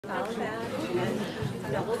Good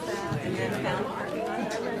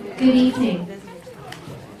evening.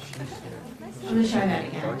 I'm going to try that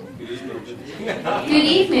again. Good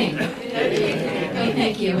evening. Oh,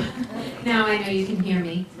 thank you. Now I know you can hear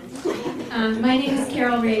me. My name is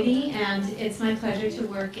Carol Rady, and it's my pleasure to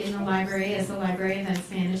work in the library as the library events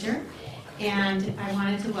manager. And I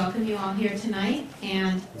wanted to welcome you all here tonight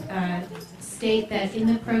and state that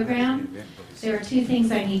in the program, there are two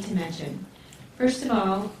things I need to mention. First of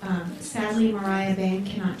all, sadly, Mariah Bain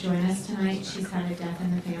cannot join us tonight. She's had a death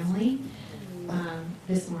in the family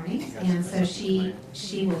this morning, and so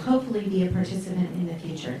she will hopefully be a participant in the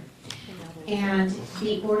future. And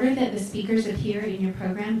the order that the speakers appear in your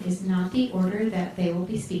program is not the order that they will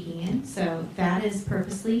be speaking in, so that is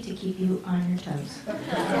purposely to keep you on your toes.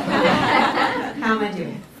 How am I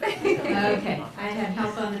doing? Okay, I had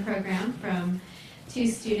help on the program from two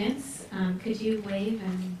students. Could you wave?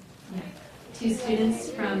 And yeah. Two students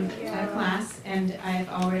from a class, and I've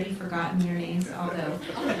already forgotten their names, although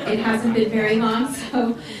it hasn't been very long,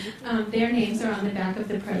 so their names are on the back of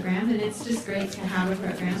the program, and it's just great to have a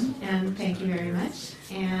program, and thank you very much.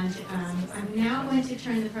 And I'm now going to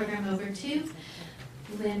turn the program over to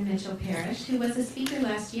Lynn Mitchell-Parrish, who was a speaker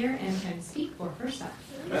last year and can speak for herself.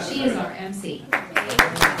 She is our MC.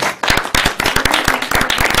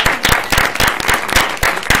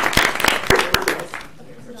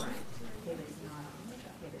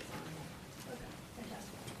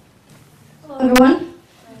 Hello, everyone.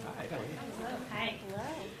 Hi.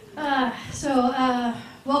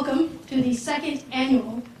 Welcome to the second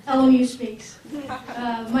annual LMU Speaks.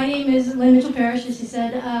 My name is Lynn Mitchell-Parrish. As she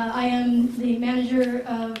said, I am the manager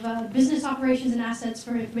of business operations and assets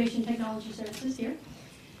for information technology services here.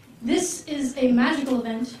 This is a magical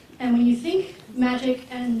event, and when you think magic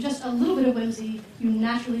and just a little bit of whimsy, you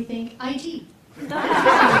naturally think IT.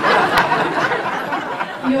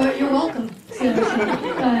 You're welcome.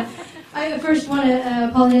 I first want to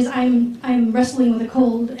apologize. I'm wrestling with a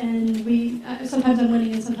cold, and sometimes I'm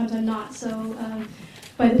winning and sometimes I'm not. So,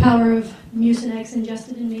 by the power of Mucinex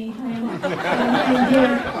ingested in me, I am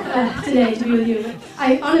here today to be with you. But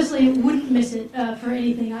I honestly wouldn't miss it for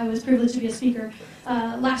anything. I was privileged to be a speaker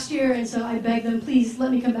last year, and so I begged them, please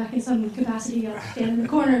let me come back in some capacity. I'll stand in the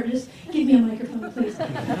corner, just give me a microphone, please.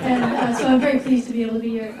 And so I'm very pleased to be able to be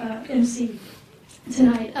your MC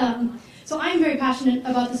tonight. So I'm very passionate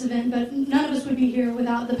about this event, but none of us would be here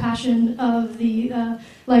without the passion of the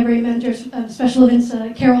library manager of special events,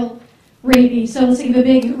 Carol Rady. So let's give a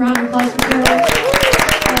big round of applause for Carol.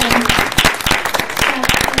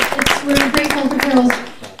 We're grateful for Carol's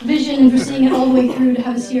vision and for seeing it all the way through to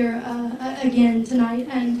have us here again tonight.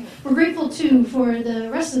 And we're grateful, too, for the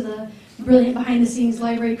rest of the brilliant behind-the-scenes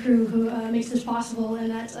library crew who makes this possible, and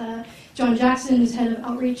that's John Jackson, who's head of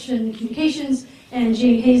outreach and communications, and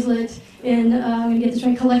Jamie Hazlett in, I'm going to get this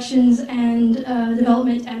right, collections and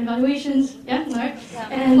development and evaluations. Yeah, all right. Yeah.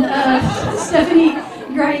 And Stephanie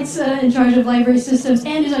Greitz in charge of library systems,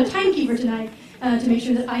 and is our timekeeper tonight to make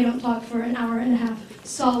sure that I don't talk for an hour and a half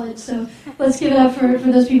solid. So let's give it up for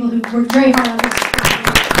those people who worked very hard on this.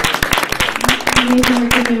 Amazing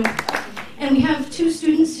work they do. And we have two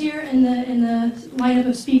students here in the lineup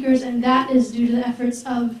of speakers, and that is due to the efforts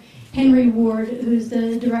of Henry Ward, who's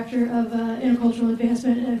the Director of Intercultural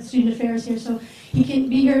Advancement and Student Affairs here. So he can't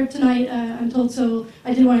be here tonight, I'm told, so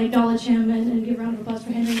I did want to acknowledge him and give a round of applause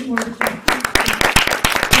for Henry Ward.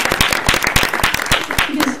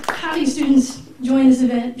 Because having students join this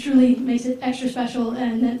event truly makes it extra special,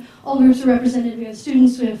 and then all groups are represented. We have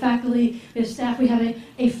students, we have faculty, we have staff, we have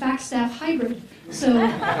a fact-staff hybrid. So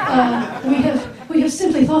we have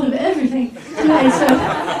simply thought of everything tonight.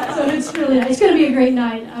 So it's really nice. It's going to be a great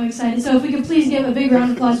night. I'm excited. So if we could please give a big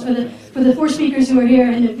round of applause for the four speakers who are here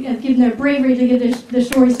and have given their bravery to give their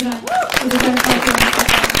stories tonight.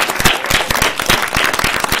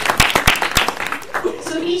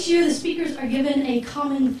 So each year the speakers are given a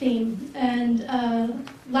common theme, and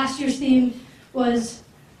last year's theme was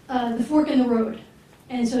the fork in the road.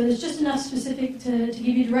 And so there's just enough specific to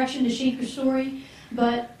give you direction to shape your story,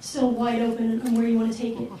 but still wide open on where you want to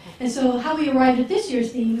take it. And so how we arrived at this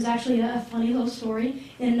year's theme was actually a funny little story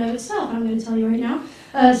in and of itself, I'm going to tell you right now.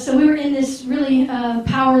 So we were in this really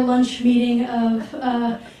power lunch meeting of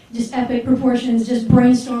just epic proportions, just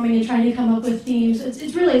brainstorming and trying to come up with themes.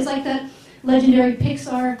 It's like that legendary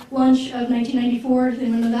Pixar lunch of 1994.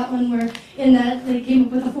 Anyone know that one, where in that they came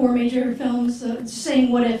up with the 4 major films, just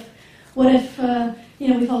saying what if. What if,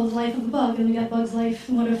 we followed the life of a bug and we got Bug's Life?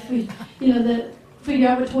 And what if we, figure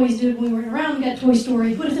out what toys did when we weren't around? We got Toy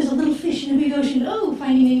Story. What if there's a little fish in a big ocean? Oh,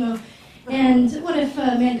 Finding Nemo. And what if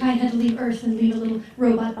mankind had to leave Earth and leave a little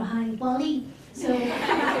robot behind? Wall-E. So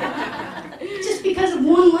just because of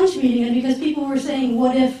one lunch meeting and because people were saying,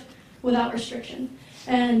 what if without restriction?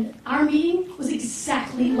 And our meeting was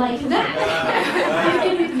exactly like that.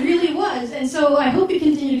 It really was. And so I hope you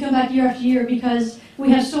continue to come back year after year because we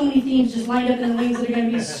have so many themes just lined up in the wings that are going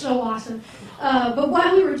to be so awesome. But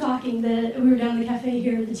while we were talking, we were down in the cafe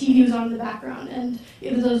here, the TV was on in the background, and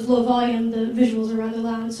it was low volume, the visuals are rather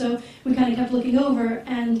loud, so we kind of kept looking over,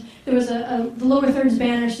 and there was the lower thirds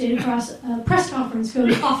banner stated across press conference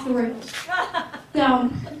goes off the rails. Now,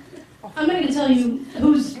 I'm not going to tell you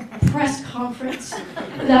whose press conference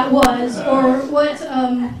that was, or what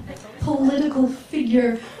political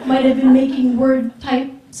figure might have been making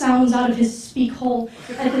word-type sounds out of his speak hole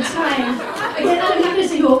at the time. Again, I'm not going to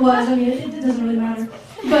say who it was. I mean, it doesn't really matter.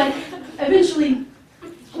 But eventually,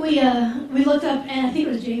 we looked up, and I think it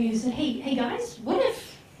was Jamie who said, hey guys, what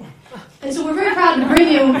if? And so we're very proud to bring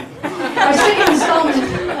you our second installment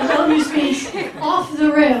of LMU Speaks, Off the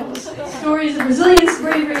Rails, stories of resilience,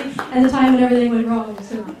 bravery, and the time when everything went wrong.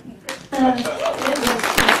 So,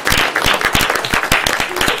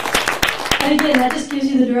 and again, that just gives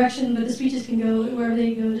you the direction, but the speeches can go wherever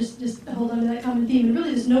they go. Just hold on to that common theme. And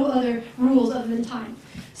really, there's no other rules other than time.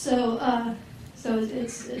 So,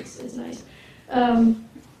 it's nice.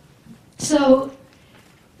 So,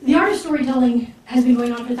 the art of storytelling has been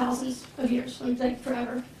going on for thousands of years, like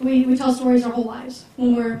forever. We tell stories our whole lives.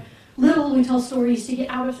 When we're little, we tell stories to get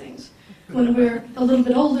out of things. When we're a little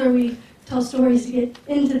bit older, we tell stories to get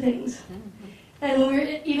into things. And when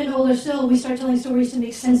we're even older still, we start telling stories to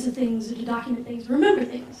make sense of things, or to document things, remember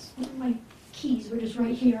things. My keys were just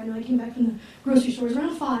right here. I know I came back from the grocery store. It was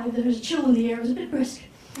around 5. There was a chill in the air. It was a bit brisk.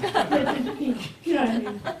 You know what I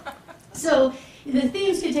mean. So the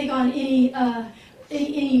themes could take on any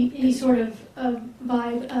sort of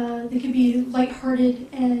vibe. They could be lighthearted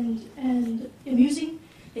and amusing.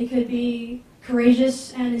 It could be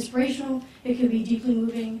courageous and inspirational. It could be deeply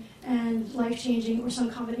moving and life-changing, or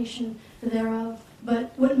some combination thereof.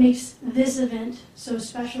 But what makes this event so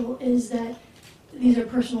special is that these are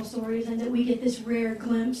personal stories, and that we get this rare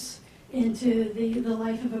glimpse into the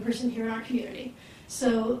life of a person here in our community.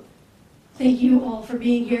 So thank you all for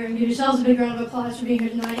being here, and give yourselves a big round of applause for being here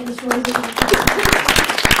tonight and the stories that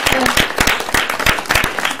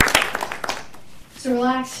you So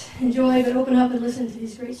relax, enjoy, but open up and listen to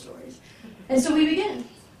these great stories. And so we begin.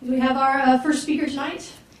 We have our first speaker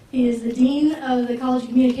tonight. He is the Dean of the College of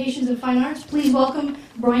Communications and Fine Arts. Please welcome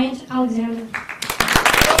Bryant Alexander.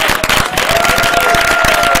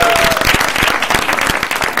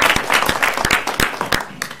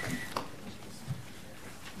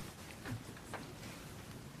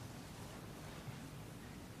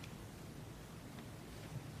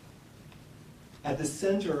 At the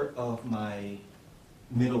center of my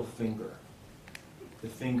middle finger, the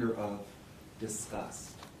finger of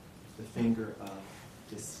disgust, the finger of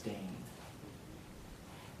disdain,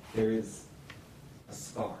 there is a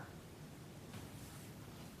scar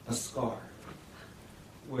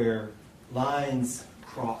where lines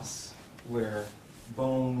cross, where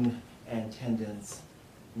bone and tendons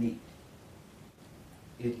meet.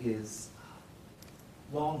 It is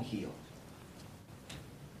long healed,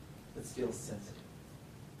 but still sensitive.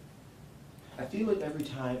 I feel it every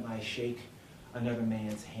time I shake another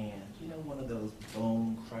man's hand. You know, one of those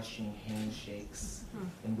bone-crushing handshakes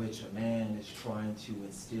in which a man is trying to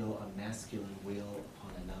instill a masculine will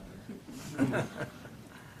upon another.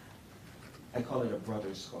 I call it a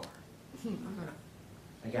brother scar.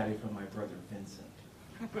 I got it from my brother Vincent,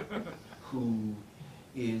 who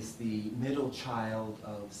is the middle child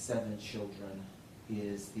of 7 children,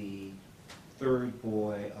 is the 3rd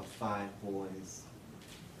boy of 5 boys,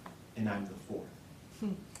 and I'm the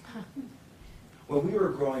 4th. When we were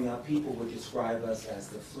growing up, people would describe us as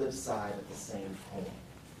the flip side of the same coin.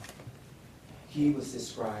 He was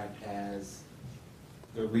described as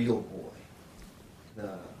the real boy,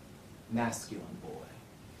 the masculine boy,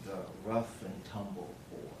 the rough and tumble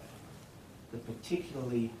boy, the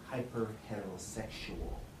particularly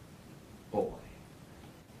hyper-heterosexual boy.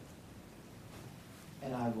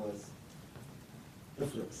 And I was the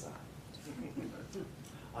flip side.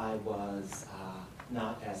 I was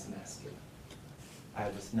not as masculine. I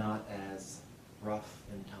was not as rough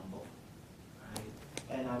and tumble, right?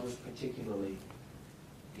 And I was particularly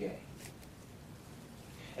gay.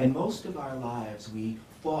 And most of our lives, we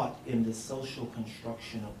fought in the social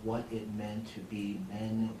construction of what it meant to be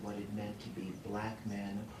men, what it meant to be black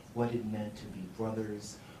men, what it meant to be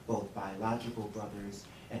brothers, both biological brothers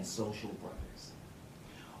and social brothers.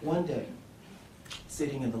 One day,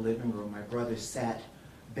 sitting in the living room, my brother sat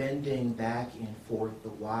bending back and forth the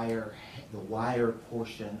wire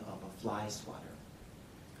portion of a fly swatter.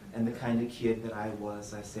 And the kind of kid that I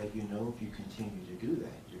was, I said, you know, if you continue to do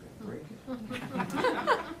that, you're going to break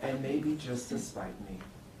it. And maybe just to spite me,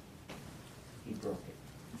 he broke it.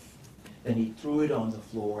 Then he threw it on the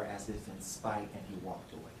floor as if in spite, and he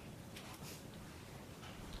walked away.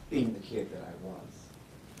 Being the kid that I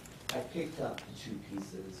was, I picked up the 2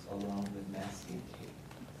 pieces along with masking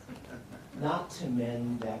tape, not to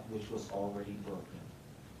mend that which was already broken,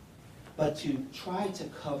 but to try to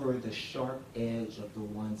cover the sharp edge of the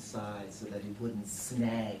one side so that it wouldn't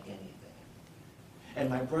snag anything. And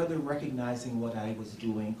my brother, recognizing what I was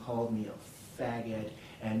doing, called me a faggot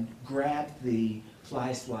and grabbed the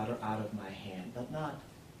fly swatter out of my hand, but not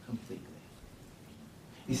completely.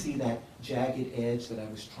 You see, that jagged edge that I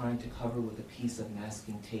was trying to cover with a piece of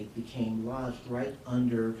masking tape became lodged right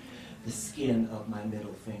under the skin of my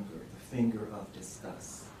middle finger, the finger of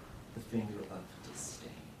disgust, the finger of disdain.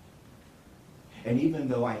 And even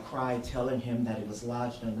though I cried telling him that it was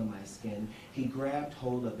lodged under my skin, he grabbed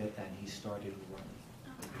hold of it and he started running.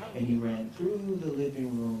 And he ran through the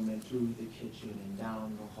living room and through the kitchen and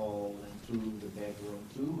down the hall and through the bedroom,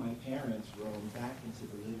 through my parents' room, back into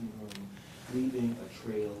the living room, leaving a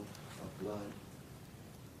trail of blood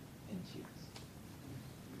and tears.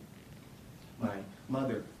 My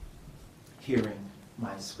mother, hearing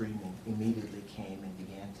my screaming, immediately came and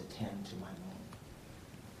began to tend to my wound.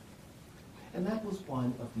 And that was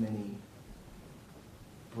one of many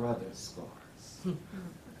brother scars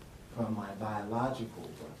from my biological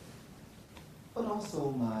brother, but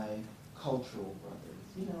also my cultural brothers.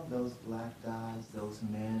 You know, those black guys, those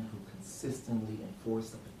men who consistently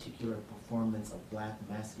enforce a particular performance of black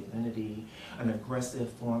masculinity, an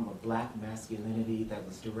aggressive form of black masculinity that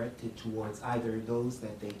was directed towards either those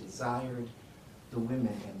that they desired, the women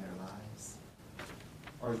in their lives,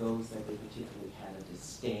 or those that they particularly had a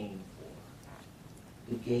disdain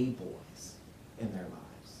for, the gay boys in their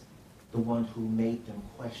lives, the one who made them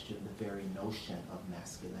question the very notion of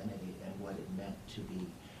masculinity and what it meant to be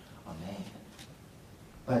a man.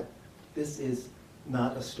 But this is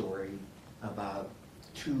not a story about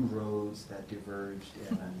 2 roads that diverged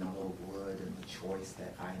in a knoll of wood and the choice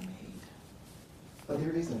that I made. But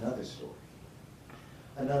there is another story,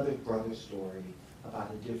 another brother story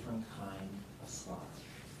about a different kind of scar.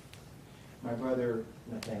 My brother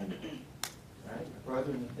Nathaniel, right? My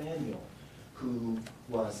brother Nathaniel, who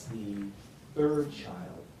was the 3rd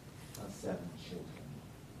child of 7 children,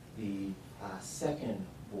 the 2nd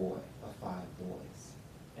boy of 5 boys,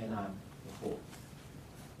 and I'm the 4th.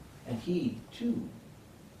 And he, too,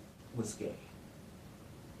 was gay,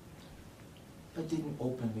 but didn't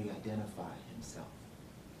openly identify himself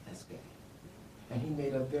as gay. And he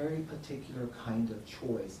made a very particular kind of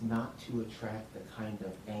choice not to attract the kind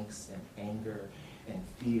of angst and anger and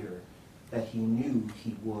fear that he knew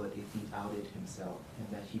he would if he outed himself, and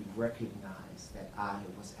that he recognized that I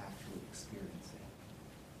was actually experiencing.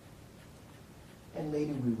 And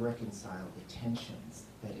later we reconcile the tensions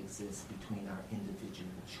that exist between our individual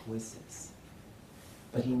choices.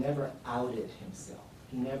 But he never outed himself.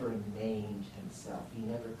 He never named himself. He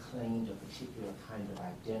never claimed a particular kind of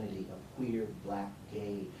identity, a queer, black,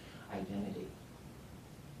 gay identity.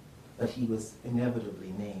 But he was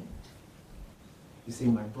inevitably named. You see,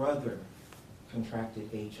 my brother contracted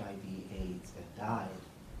HIV/AIDS and died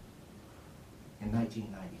in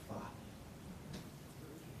 1995.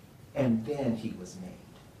 And then he was named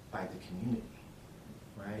by the community,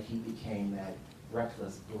 right? He became that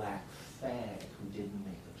reckless black fag who didn't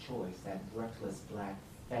make a choice, that reckless black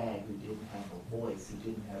fag who didn't have a voice, who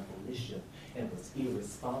didn't have volition, and was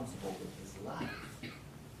irresponsible with his life.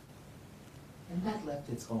 And that left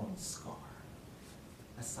its own scar,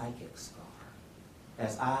 a psychic scar,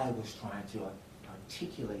 as I was trying to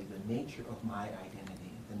articulate the nature of my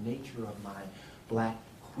identity, the nature of my black,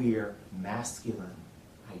 queer, masculine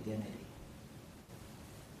identity.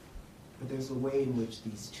 But there's a way in which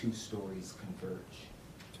these 2 stories converge.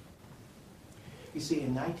 You see,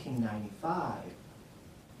 in 1995,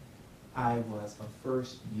 I was a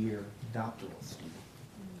 1st-year doctoral student.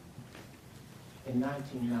 In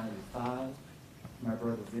 1995, my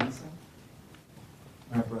brother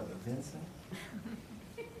Vincent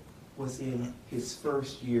was in his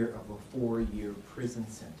 1st year of a 4-year prison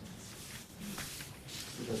sentence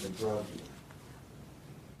because of drug use.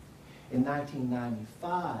 In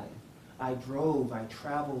 1995, I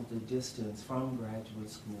traveled the distance from graduate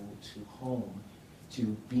school to home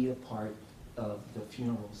to be a part of the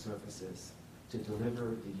funeral services, to deliver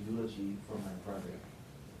the eulogy for my brother.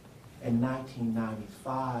 In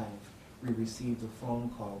 1995, we received a phone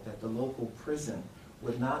call that the local prison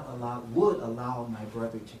would allow my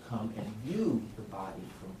brother to come and view the body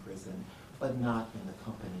from prison, but not in the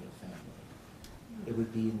company of family. It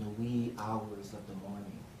would be in the wee hours of the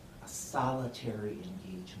morning, a solitary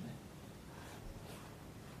engagement.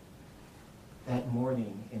 That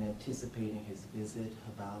morning, in anticipating his visit,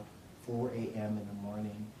 about 4 a.m. in the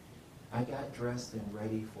morning, I got dressed and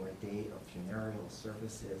ready for a day of funereal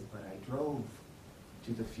services, but I drove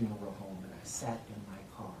to the funeral home and I sat in my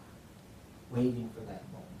car, waiting for that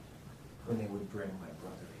moment when they would bring my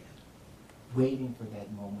brother in, waiting for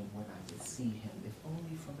that moment when I would see him, if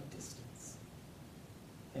only from a distance.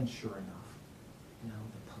 And sure enough,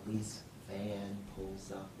 the police van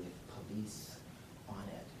pulls up with police on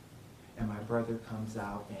it. And my brother comes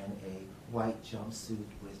out in a white jumpsuit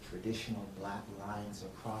with traditional black lines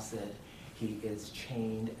across it. He is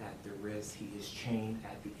chained at the wrist, he is chained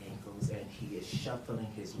at the ankles, and he is shuffling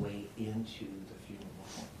his way into the funeral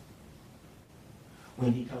home.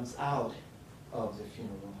 When he comes out of the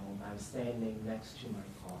funeral home, I'm standing next to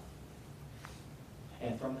my car.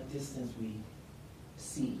 And from a distance, we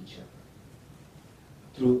see each other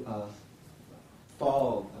through a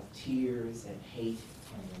fog of tears and hate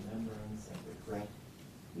and remembrance and regret.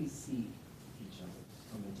 We see each other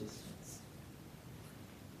from a distance.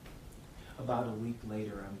 About a week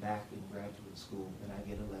later, I'm back in graduate school and I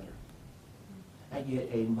get a letter. I get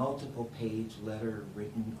a multiple-page letter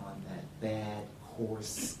written on that bad,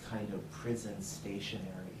 coarse kind of prison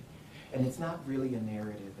stationery. And it's not really a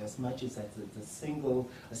narrative as much as it's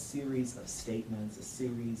a series of statements, a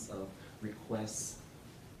series of requests.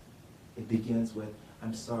 It begins with,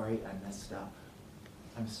 I'm sorry I messed up.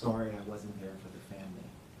 I'm sorry I wasn't there for the family.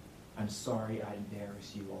 I'm sorry I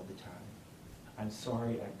embarrassed you all the time. I'm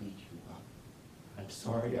sorry I beat you up. I'm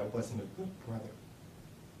sorry I wasn't a good brother.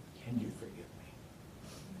 Can you forgive me?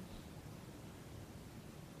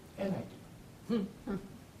 And I do.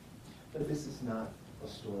 But this is not a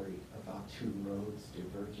story about two roads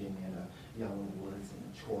diverging in a yellow woods and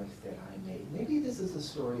a choice that I made. Maybe this is a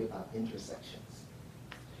story about intersections.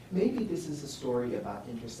 Maybe this is a story about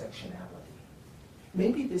intersectionality.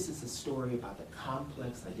 Maybe this is a story about the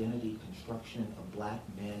complex identity construction of black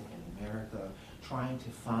men in America trying to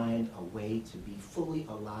find a way to be fully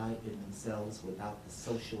alive in themselves without the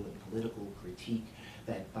social and political critique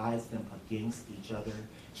that buys them against each other,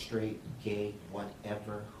 straight, gay,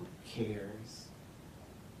 whatever, who cares?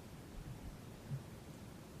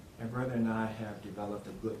 My brother and I have developed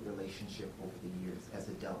a good relationship over the years as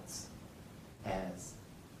adults, as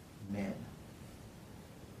men.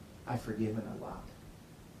 I've forgiven a lot.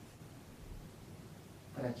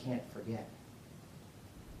 But I can't forget.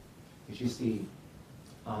 Because you see,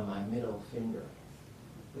 on my middle finger,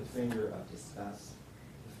 the finger of disgust,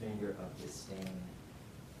 the finger of disdain,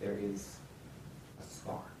 there is a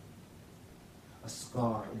scar. A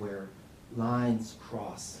scar where lines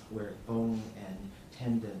cross, where bone and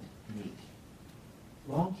tendon meet.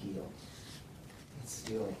 Long healed, it's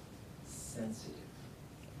still sensitive.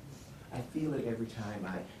 I feel it every time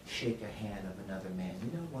I shake a hand of another man.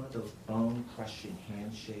 You know, one of those bone-crushing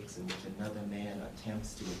handshakes in which another man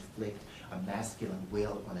attempts to inflict a masculine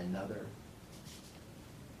will on another.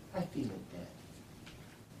 I feel it then.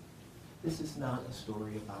 This is not a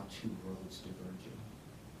story about two roads diverging.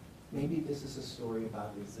 Maybe this is a story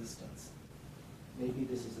about resistance. Maybe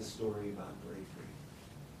this is a story about bravery.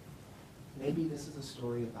 Maybe this is a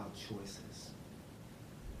story about choices.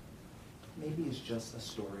 Maybe it's just a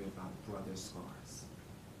story about brother scars.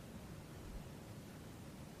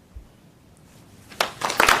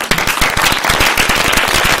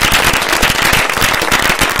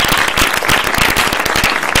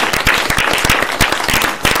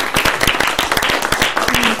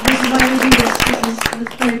 This is why we do this.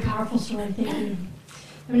 It's a very powerful story. Thank you.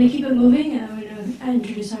 I'm going to keep it moving. I'm going to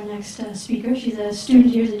introduce our next speaker. She's a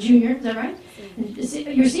student here, a junior. Is that right?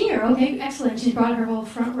 You're a senior. Okay, excellent. She's brought her whole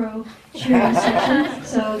front row cheering section.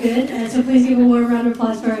 So good. So please give a warm round of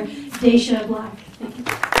applause for Daisha Black. Thank you.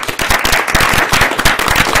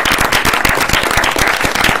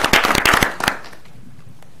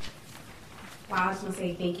 Wow, I just want to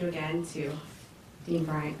say thank you again to Dean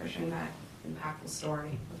Bryant for sharing that impactful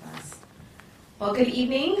story with us. Well, good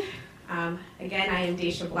evening. Again, I am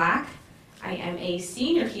Daisha Black. I am a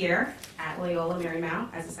senior here at Loyola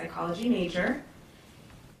Marymount as a psychology major.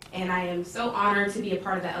 And I am so honored to be a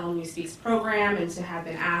part of the LMU Speaks program and to have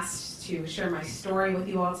been asked to share my story with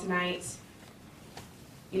you all tonight.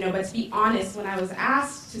 But to be honest, when I was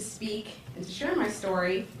asked to speak and to share my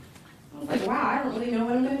story, I was like, wow, I don't really know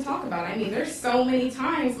what I'm going to talk about. I mean, there's so many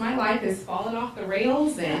times my life has fallen off the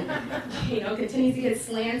rails and, continues to get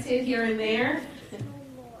slanted here and there.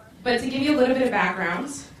 But to give you a little bit of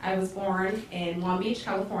background, I was born in Long Beach,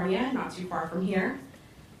 California, not too far from here.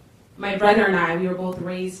 My brother and I, we were both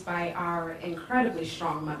raised by our incredibly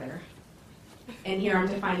strong mother. And here I'm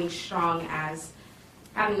defining strong as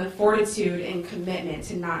having the fortitude and commitment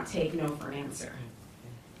to not take no for an answer.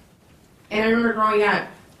 And I remember growing up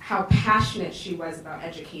how passionate she was about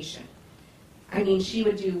education. I mean, she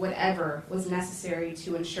would do whatever was necessary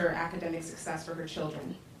to ensure academic success for her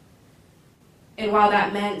children. And while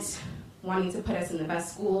that meant wanting to put us in the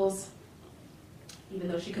best schools, even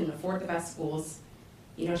though she couldn't afford the best schools,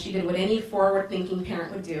 you know, she did what any forward-thinking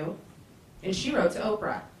parent would do, and she wrote to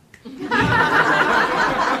Oprah.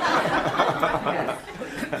 Yes.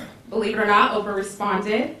 Believe it or not, Oprah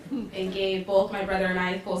responded and gave both my brother and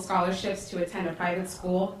I full scholarships to attend a private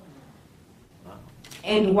school.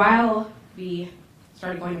 And while we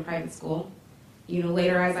started going to private school, you know,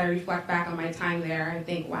 later as I reflect back on my time there, I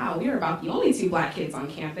think, wow, we were about the only 2 black kids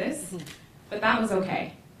on campus. But that was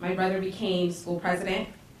okay. My brother became school president.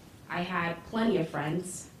 I had plenty of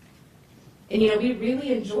friends. And, you know, we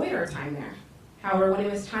really enjoyed our time there. However, when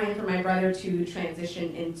it was time for my brother to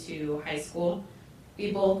transition into high school,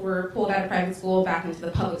 we both were pulled out of private school back into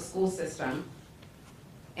the public school system.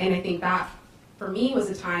 And I think that, for me, was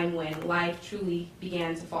a time when life truly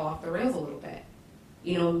began to fall off the rails a little bit.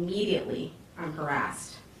 You know, immediately, I'm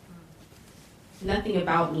harassed. Nothing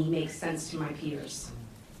about me makes sense to my peers.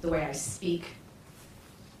 The way I speak,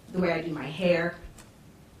 the way I do my hair,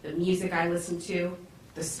 the music I listen to,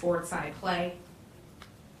 the sports I play.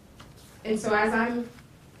 And so as I'm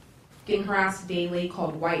getting harassed daily,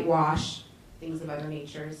 called whitewash, things of other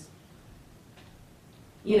natures,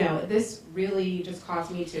 you know, this really just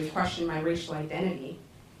caused me to question my racial identity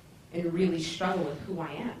and really struggle with who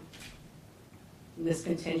I am. And this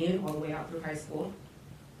continued all the way out through high school.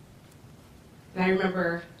 And I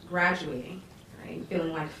remember graduating, right,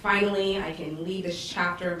 feeling like finally I can leave this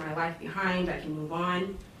chapter of my life behind, I can move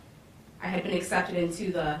on. I had been accepted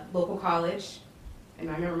into the local college, and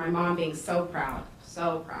I remember my mom being so proud,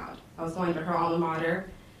 so proud. I was going to her alma mater,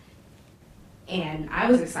 and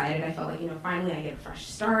I was excited. I felt like, you know, finally I get a fresh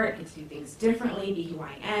start, get to do things differently, be who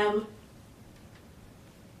I am.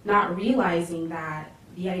 Not realizing that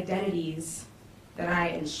the identities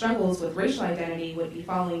and struggles with racial identity would be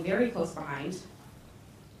following very close behind.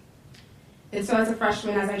 And so as a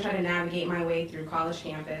freshman, as I tried to navigate my way through college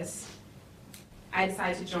campus, I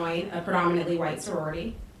decided to join a predominantly white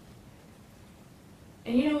sorority.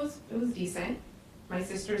 And you know, it was decent. My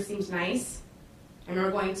sister seemed nice. I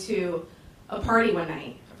remember going to a party one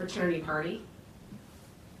night, a fraternity party,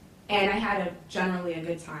 and I had generally a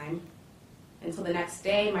good time until the next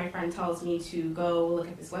day my friend tells me to go look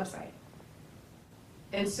at this website.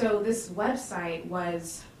 And so this website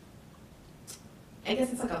was, I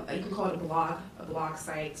guess it's like you can call it a blog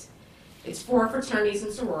site. It's for fraternities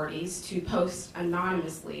and sororities to post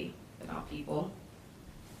anonymously about people.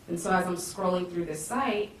 And so as I'm scrolling through this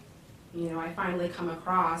site, you know, I finally come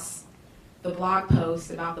across the blog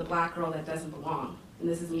post about the black girl that doesn't belong. And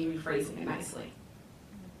this is me rephrasing it nicely.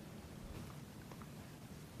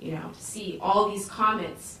 You know, to see all these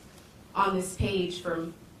comments on this page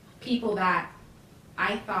from people that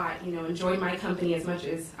I thought, you know, enjoyed my company as much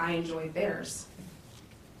as I enjoyed theirs.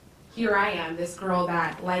 Here I am, this girl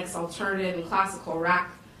that likes alternative and classical rock.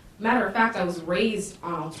 Matter of fact, I was raised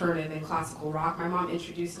on alternative and classical rock. My mom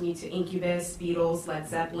introduced me to Incubus, Beatles, Led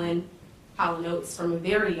Zeppelin, Hall & Oates from a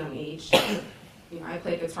very young age. You know, I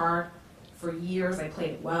played guitar for years. I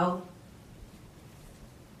played it well.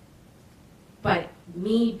 But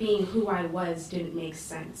me being who I was didn't make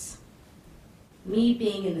sense. Me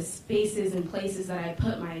being in the spaces and places that I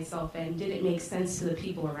put myself in didn't make sense to the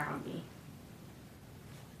people around me.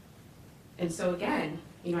 And so again,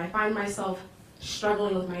 you know, I find myself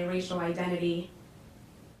struggling with my racial identity,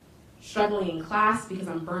 struggling in class because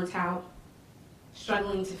I'm burnt out,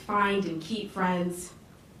 struggling to find and keep friends,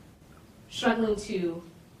 struggling to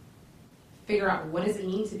figure out what does it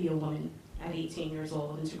mean to be a woman at 18 years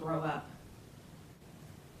old and to grow up.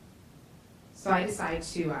 So I decided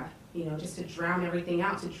to, you know, just to drown everything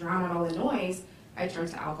out, to drown out all the noise, I turned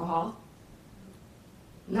to alcohol.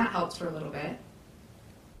 And that helped for a little bit.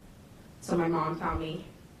 So my mom found me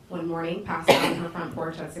one morning, passed out on her front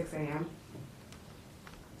porch at 6 a.m.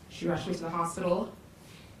 She rushed me to the hospital.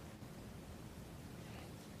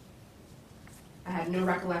 I had no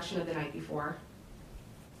recollection of the night before.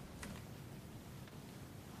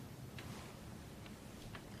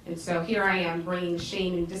 And so here I am bringing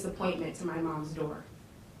shame and disappointment to my mom's door.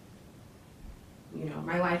 You know,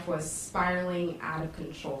 my life was spiraling out of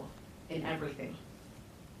control in everything.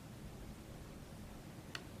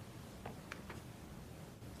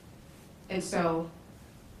 And so,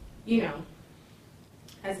 you know,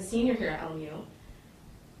 as a senior here at LMU,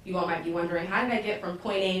 you all might be wondering, how did I get from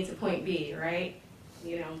point A to point B, right?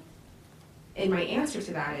 You know, and my answer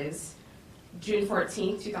to that is June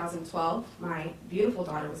 14th, 2012, my beautiful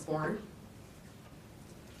daughter was born.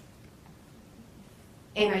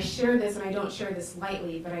 And I share this, and I don't share this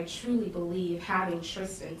lightly, but I truly believe having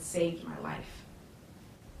Tristan saved my life.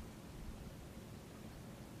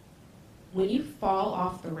 When you fall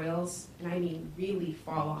off the rails, and I mean really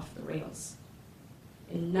fall off the rails,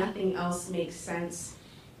 and nothing else makes sense,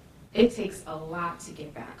 it takes a lot to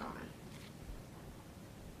get back on.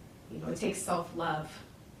 You know, it takes self-love.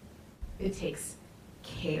 It takes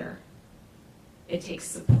care. It takes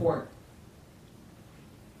support.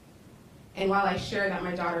 And while I share that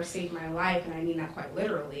my daughter saved my life, and I mean that quite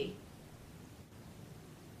literally,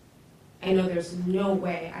 I know there's no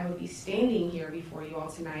way I would be standing here before you all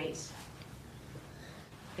tonight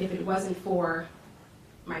if it wasn't for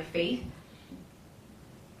my faith,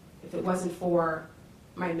 if it wasn't for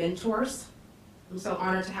my mentors. I'm so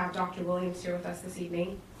honored to have Dr. Williams here with us this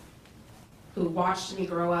evening, who watched me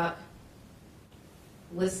grow up,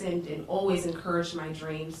 listened, and always encouraged my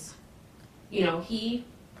dreams. You know, he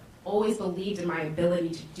always believed in my ability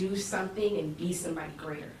to do something and be somebody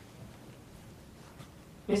greater.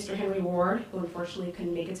 Mr. Henry Ward, who unfortunately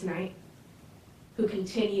couldn't make it tonight, who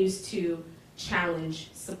continues to challenge,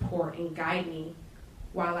 support, and guide me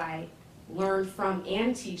while I learn from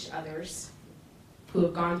and teach others who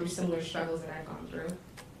have gone through similar struggles that I've gone through.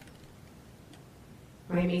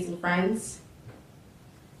 My amazing friends,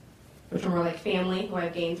 which are more like family, who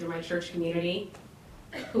I've gained through my church community,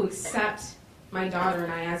 who accept my daughter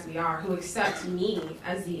and I as we are, who accept me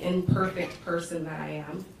as the imperfect person that I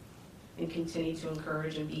am, and continue to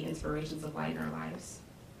encourage and be inspirations of light in our lives.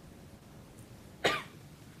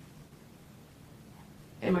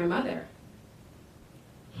 And my mother.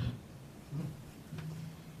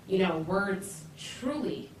 You know, words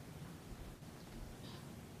truly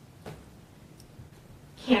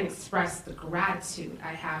can't express the gratitude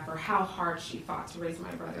I have for how hard she fought to raise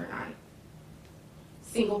my brother and I.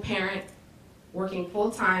 Single parent, working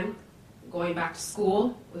full-time, going back to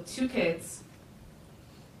school with 2 kids.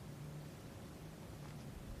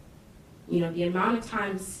 You know, the amount of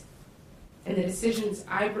times and the decisions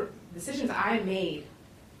I made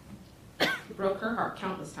broke her heart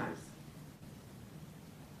countless times.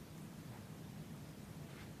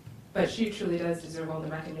 But she truly does deserve all the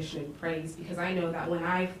recognition and praise, because I know that when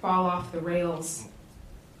I fall off the rails,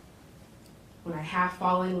 when I have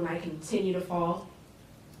fallen, when I continue to fall,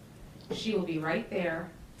 she will be right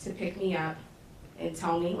there to pick me up and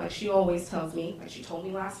tell me, like she always tells me, like she told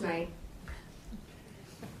me last night,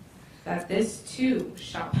 that this too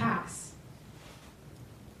shall pass.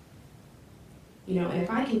 You know, and if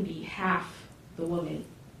I can be half the woman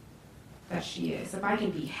that she is, if I can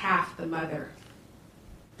be half the mother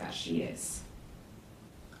that she is,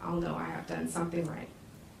 I'll know I have done something right.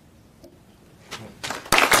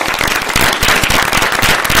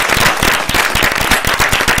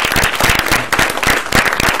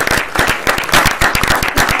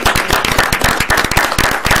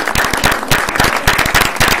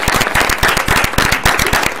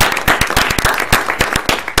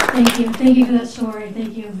 Thank you for that story.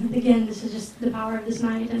 Thank you. Again, this is just the power of this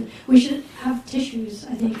night, and we should have tissues,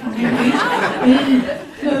 I think. We didn't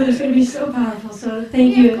know it was going to be so powerful, so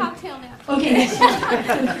thank you. We have a cocktail now. Okay.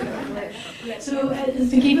 So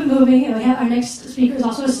to keep it moving, we have our next speaker is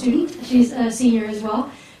also a student. She's a senior as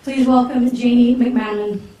well. Please welcome Janie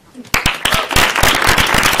McManaman.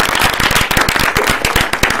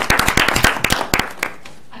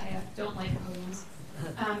 I don't like podiums.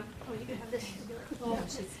 You can have this. Well,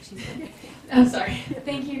 I'm sorry.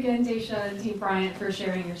 Thank you again, Daisha and Team Bryant, for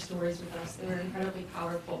sharing your stories with us. They were incredibly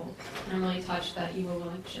powerful, and I'm really touched that you were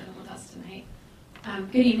willing to share them with us tonight.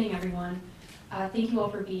 Good evening, everyone. Thank you all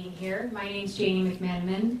for being here. My name's Janie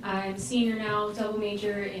McManaman. I'm a senior now, double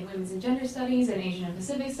major in Women's and Gender Studies and Asian and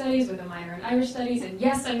Pacific Studies with a minor in Irish Studies, and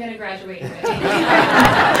yes, I'm going to graduate.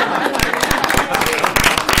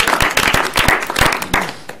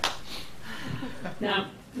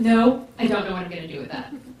 No, I don't know what I'm going to do with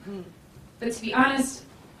that. But to be honest,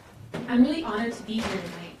 I'm really honored to be here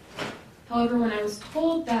tonight. However, when I was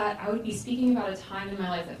told that I would be speaking about a time in my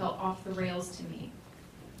life that felt off the rails to me,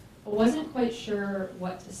 I wasn't quite sure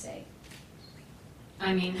what to say.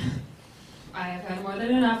 I mean, I have had more than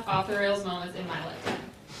enough off the rails moments in my lifetime.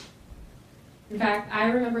 In fact, I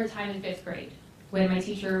remember a time in 5th grade when my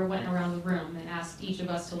teacher went around the room and asked each of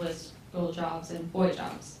us to list girl jobs and boy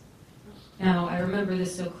jobs. Now, I remember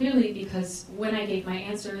this so clearly because when I gave my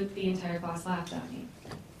answer, the entire class laughed at me.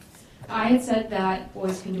 I had said that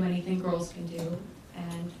boys can do anything girls can do,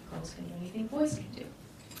 and girls can do anything boys can do.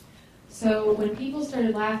 So when people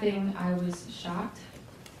started laughing, I was shocked,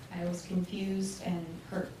 I was confused, and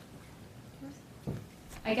hurt.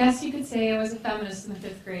 I guess you could say I was a feminist in the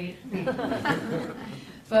 5th grade.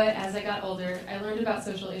 But as I got older, I learned about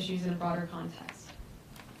social issues in a broader context.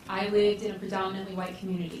 I lived in a predominantly white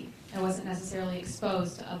community. I wasn't necessarily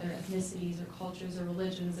exposed to other ethnicities or cultures or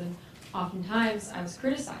religions, and oftentimes I was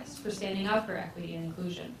criticized for standing up for equity and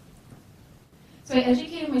inclusion. So I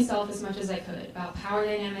educated myself as much as I could about power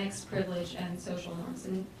dynamics, privilege, and social norms,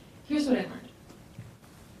 and here's what I learned.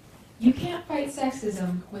 You can't fight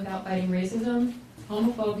sexism without fighting racism,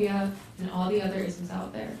 homophobia, and all the other isms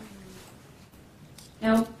out there.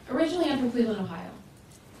 Now, originally I'm from Cleveland, Ohio,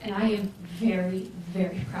 and I am very,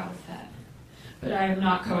 very proud of that. But I am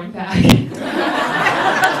not going back.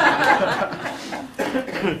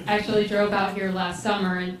 Actually drove out here last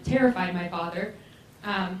summer and terrified my father.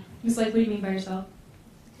 He was like, what do you mean by yourself?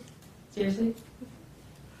 Seriously?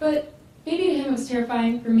 But maybe to him it was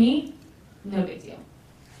terrifying. For me, no big deal.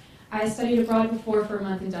 I studied abroad before for a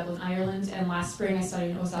month in Dublin, Ireland, and last spring I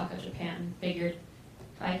studied in Osaka, Japan. Figured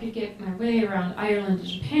if I could get my way around Ireland to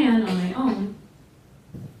Japan on my own,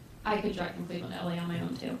 I could drive from Cleveland to LA on my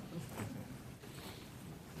own too.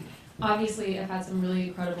 Obviously, I've had some really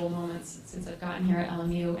incredible moments since I've gotten here at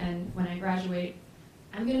LMU, and when I graduate,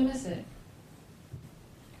 I'm going to miss it.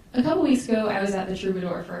 A couple weeks ago, I was at the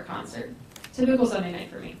Troubadour for a concert. Typical Sunday night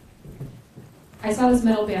for me. I saw this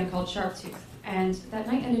metal band called Sharptooth, and that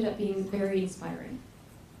night ended up being very inspiring.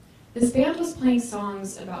 This band was playing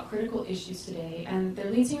songs about critical issues today, and their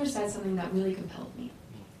lead singer said something that really compelled me.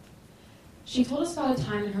 She told us about a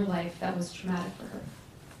time in her life that was traumatic for her.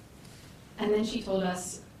 And then she told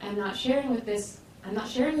us, I'm not sharing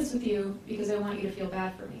this with you because I want you to feel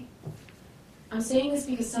bad for me. I'm saying this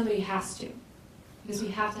because somebody has to, because we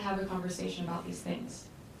have to have a conversation about these things.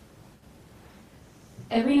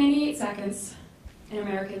 Every 98 seconds, an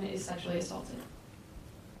American is sexually assaulted.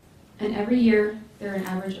 And every year, there are an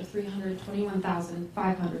average of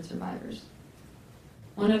 321,500 survivors.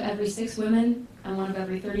 1 of every 6 women and 1 of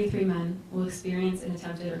every 33 men will experience an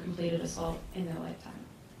attempted or completed assault in their lifetime.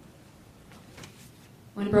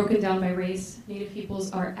 When broken down by race, Native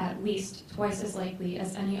peoples are at least twice as likely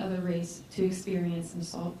as any other race to experience an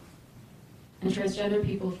assault. And transgender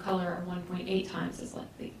people of color are 1.8 times as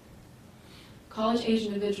likely. College-age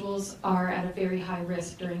individuals are at a very high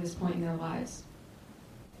risk during this point in their lives.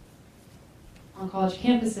 On college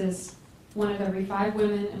campuses, 1 of every 5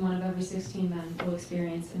 women and 1 of every 16 men will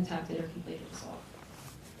experience an attempted or completed assault.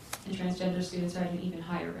 And transgender students are at an even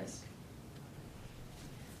higher risk.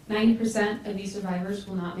 90% of these survivors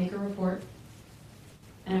will not make a report,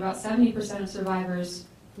 and about 70% of survivors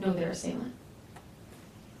know their assailant.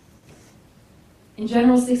 In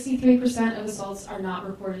general, 63% of assaults are not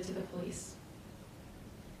reported to the police,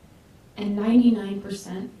 and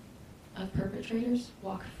 99% of perpetrators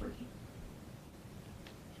walk free.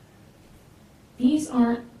 These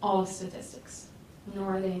aren't all statistics,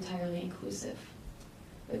 nor are they entirely inclusive,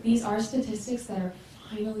 but these are statistics that are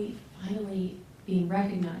finally being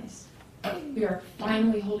recognized. We are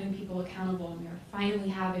finally holding people accountable, and we are finally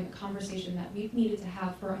having a conversation that we've needed to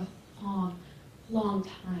have for a long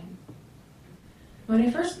time. When I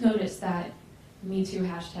first noticed that Me Too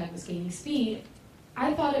hashtag was gaining speed,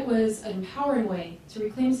 I thought it was an empowering way to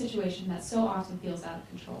reclaim a situation that so often feels out of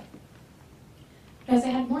control. But as I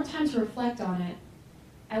had more time to reflect on it,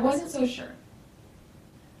 I wasn't so sure.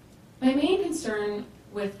 My main concern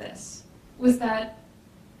with this was that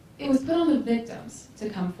it was put on the victims to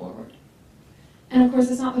come forward. And of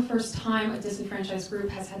course, it's not the first time a disenfranchised group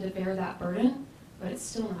has had to bear that burden, but it's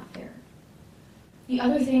still not fair. The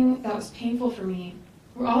other thing that was painful for me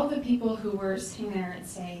were all of the people who were sitting there and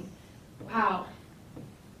saying, wow,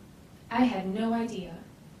 I had no idea.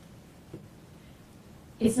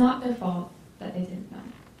 It's not their fault that they didn't know.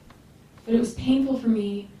 But it was painful for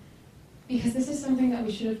me because this is something that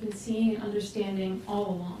we should have been seeing and understanding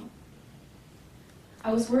all along.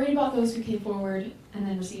 I was worried about those who came forward and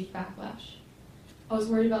then received backlash. I was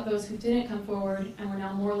worried about those who didn't come forward and were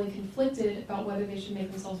now morally conflicted about whether they should make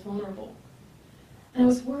themselves vulnerable. And I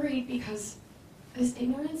was worried because this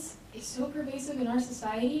ignorance is so pervasive in our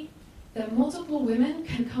society that multiple women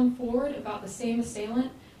can come forward about the same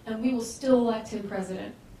assailant and we will still elect him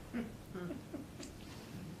president.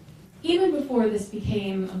 Even before this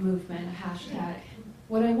became a movement, a hashtag,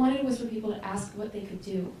 what I wanted was for people to ask what they could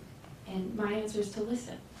do. And my answer is to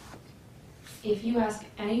listen. If you ask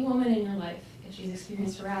any woman in your life if she's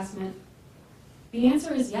experienced harassment, the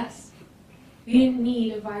answer is yes. We didn't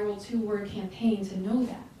need a viral 2-word campaign to know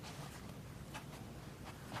that.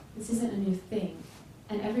 This isn't a new thing,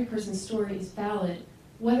 and every person's story is valid,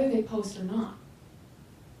 whether they post or not.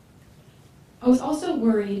 I was also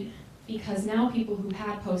worried because now people who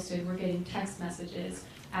had posted were getting text messages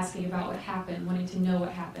asking about what happened, wanting to know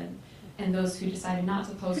what happened, and those who decided not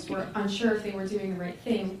to post were unsure if they were doing the right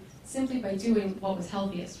thing simply by doing what was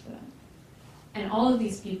healthiest for them. And all of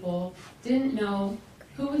these people didn't know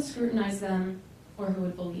who would scrutinize them or who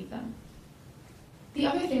would believe them. The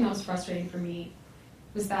other thing that was frustrating for me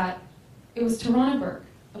was that it was Tarana Burke,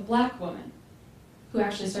 a black woman, who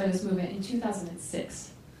actually started this movement in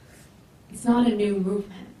 2006. It's not a new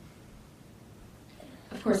movement.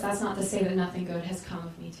 Of course, that's not to say that nothing good has come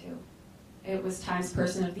of Me Too. It was Times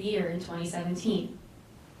Person of the Year in 2017.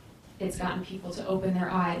 It's gotten people to open their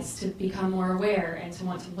eyes, to become more aware, and to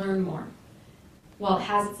want to learn more. While it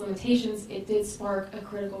has its limitations, it did spark a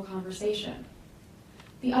critical conversation.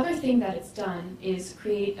 The other thing that it's done is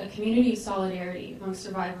create a community of solidarity among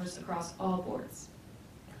survivors across all boards.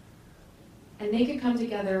 And they could come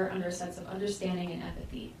together under a sense of understanding and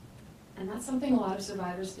empathy. And that's something a lot of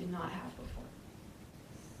survivors did not have before.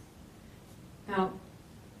 Now,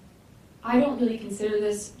 I don't really consider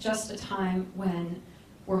this just a time when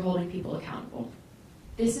we're holding people accountable.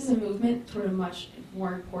 This is a movement toward a much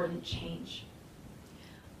more important change.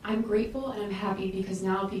 I'm grateful and I'm happy because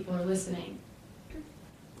now people are listening.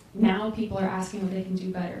 Now people are asking what they can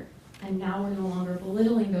do better. And now we're no longer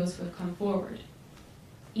belittling those who have come forward.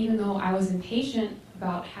 Even though I was impatient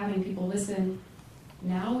about having people listen,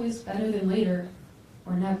 now is better than later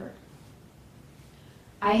or never.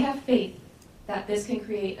 I have faith that this can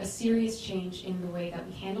create a serious change in the way that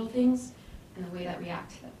we handle things and the way that we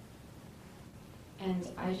react to them. And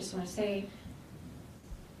I just want to say,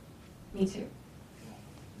 me too.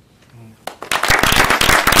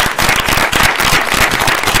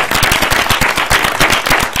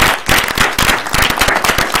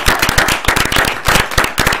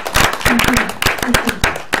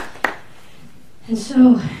 And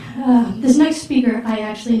so, this next speaker I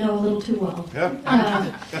actually know a little too well.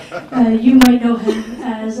 You might know him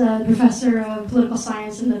as a professor of political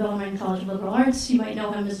science in the Bellarmine College of Liberal Arts. You might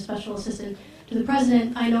know him as a special assistant to the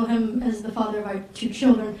president. I know him as the father of our 2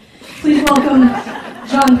 children. Please welcome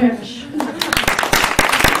John Parrish. Thank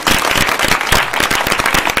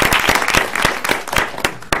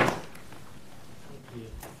you.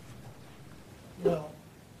 Well,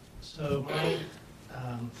 so my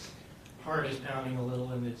heart is pounding a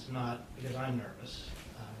little, and it's not because I'm nervous.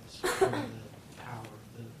 It's from the power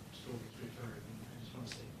of the stories we've heard. And I just want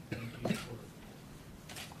to say thank you for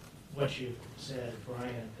what you've said, Brian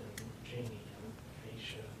and Janie and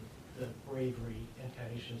Aisha, and the bravery and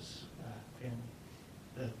Kaisha's family,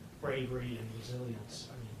 the bravery and resilience.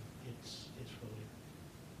 I mean, it's really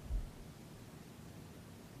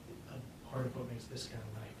a part of what makes this kind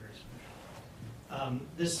of night very special.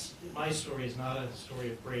 My story is not a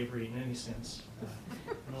story of bravery in any sense,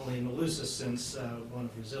 and only in the loosest sense, one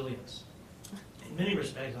of resilience. In many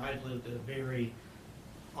respects, I've lived a very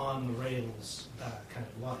on-the-rails kind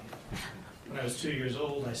of life. When I was 2 years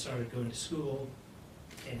old, I started going to school,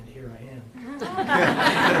 and here I am.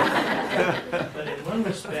 But in one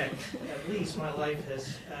respect, at least, my life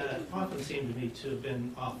has often seemed to me to have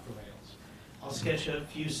been off the rails. I'll sketch a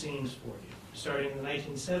few scenes for you. Starting in the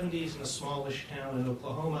 1970s in a smallish town in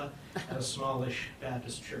Oklahoma at a smallish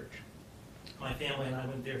Baptist church. My family and I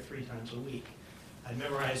went there 3 times a week. I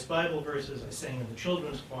memorized Bible verses, I sang in the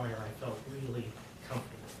children's choir, I felt really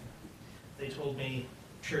comfortable. They told me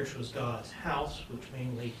church was God's house, which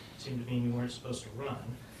mainly seemed to mean you weren't supposed to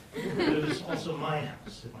run, but it was also my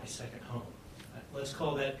house and my second home. Let's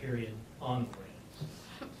call that period on the rails.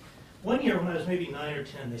 One year when I was maybe 9 or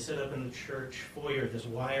 10, they set up in the church foyer this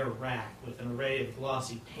wire rack with an array of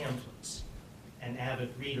glossy pamphlets. An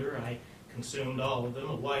avid reader, I consumed all of them,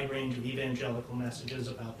 a wide range of evangelical messages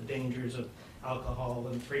about the dangers of alcohol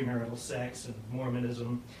and premarital sex and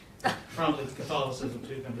Mormonism, probably Catholicism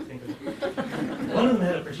too, come to think of it. One of them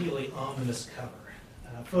had a particularly ominous cover,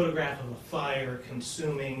 a photograph of a fire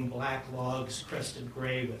consuming black logs crested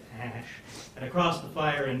gray with ash, and across the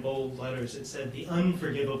fire in bold letters it said, "The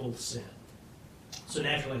unforgivable sin." So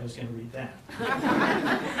naturally I was going to read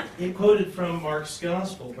that. It quoted from Mark's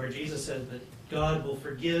Gospel, where Jesus said that God will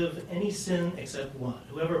forgive any sin except one.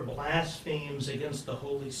 Whoever blasphemes against the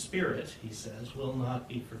Holy Spirit, he says, will not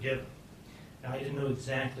be forgiven. Now, I didn't know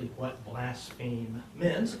exactly what blaspheme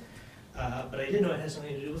meant, but I did know it had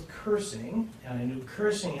something to do with cursing, and I knew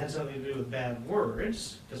cursing had something to do with bad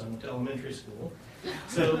words, because I went to elementary school.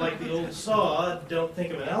 So like the old saw, don't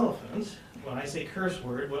think of an elephant. When I say curse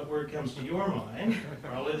word, what word comes to your mind?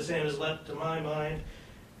 Probably the same as leapt to my mind.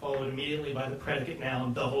 followed immediately by the predicate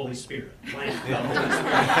noun, the Holy Spirit. Blank, the Holy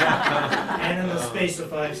Spirit. And in the space of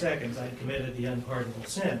 5 seconds, I'd committed the unpardonable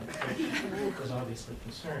sin, which was obviously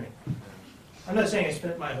concerning. I'm not saying I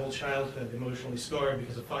spent my whole childhood emotionally scarred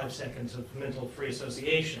because of 5 seconds of mental free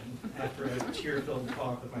association. After a tear-filled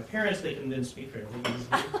talk with my parents, they convinced me fairly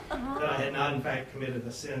easily that I had not in fact committed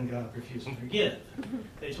a sin God refused to forgive.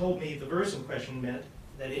 They told me the verse in question meant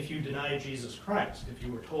that if you deny Jesus Christ, if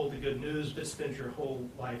you were told the good news but spent your whole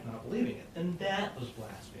life not believing it, then that was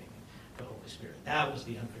blaspheming the Holy Spirit. That was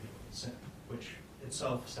the unforgivable sin, which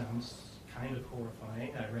itself sounds kind of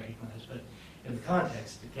horrifying, I recognize, but in the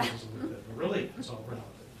context, it gives us a little bit of a relief. It's all relative.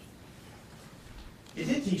 It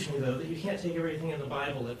did teach me, though, that you can't take everything in the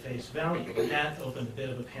Bible at face value, and that opened a bit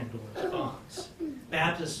of a Pandora's box.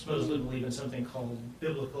 Baptists mostly believe in something called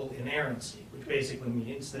biblical inerrancy, which basically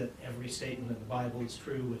means that every statement in the Bible is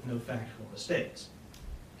true with no factual mistakes.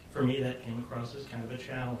 For me, that came across as kind of a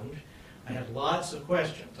challenge. I had lots of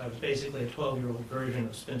questions. I was basically a 12-year-old version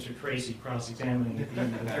of Spencer Tracy cross-examining at the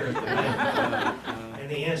end of the third debate, and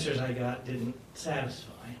the answers I got didn't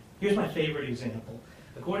satisfy. Here's my favorite example.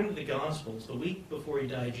 According to the Gospels, the week before he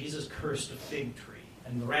died, Jesus cursed a fig tree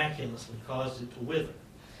and miraculously caused it to wither.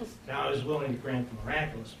 Now, I was willing to grant the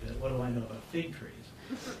miraculous bit. What do I know about fig trees?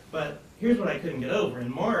 But here's what I couldn't get over.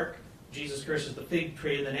 In Mark, Jesus curses the fig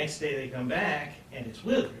tree, and the next day they come back, and it's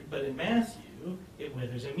withered. But in Matthew, it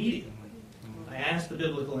withers immediately. I asked the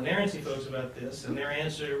biblical inerrancy folks about this, and their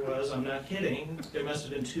answer was, I'm not kidding, there must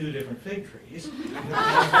have been 2 different fig trees. They said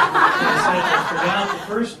I forgot the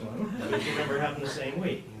first one, which you remember happened the same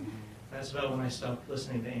week. That's about when I stopped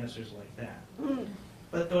listening to answers like that.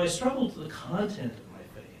 But though I struggled with the content of my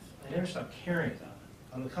faith, I never stopped caring about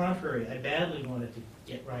it. On the contrary, I badly wanted to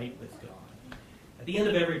get right with God. At the end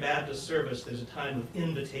of every Baptist service, there's a time of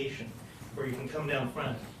invitation where you can come down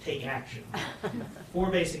front and take action. 4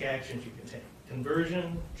 basic actions you can take.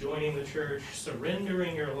 Conversion, joining the church,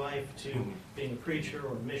 surrendering your life to being a preacher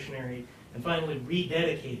or a missionary, and finally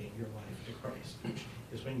rededicating your life to Christ, which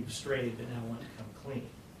is when you've strayed but now want to come clean.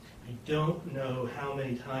 I don't know how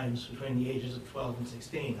many times between the ages of 12 and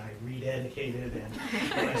 16 I rededicated and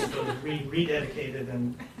I suppose rededicated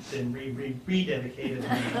and then rededicated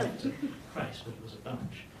my life to Christ, but it was a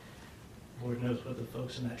bunch. Lord knows what the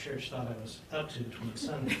folks in that church thought I was up to between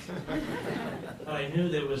Sundays. But I knew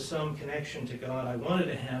there was some connection to God I wanted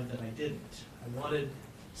to have that I didn't. I wanted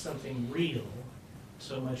something real.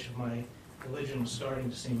 So much of my religion was starting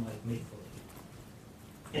to seem like make-believe.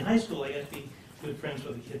 In high school, I got to be good friends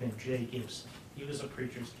with a kid named Jay Gibson. He was a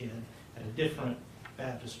preacher's kid at a different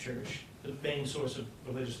Baptist church. The main source of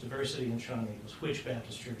religious diversity in Shawnee was which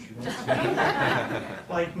Baptist church you went to.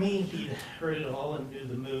 Like me, he'd heard it all and knew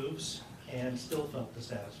the moves, and still felt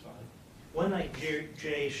dissatisfied. One night,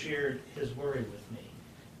 Jay shared his worry with me.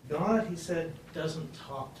 God, he said, doesn't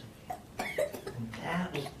talk to me. And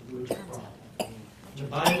that was the root of the problem. In the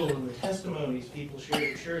Bible and the testimonies people shared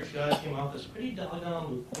at church, God came off as pretty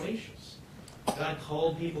doggone loquacious. God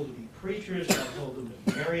called people to be preachers, God told them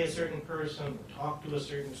to marry a certain person, or talk to a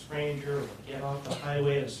certain stranger, or get off the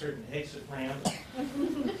highway at a certain exit ramp.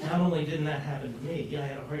 Not only didn't that happen to me, I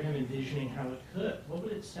had a hard time envisioning how it could. What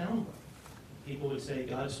would it sound like? People would say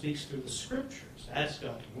God speaks through the scriptures. That's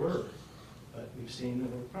God's word. But we've seen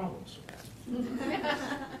that there were problems with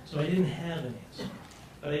that. So I didn't have an answer.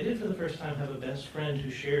 But I did for the first time have a best friend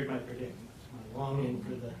who shared my predicament, my longing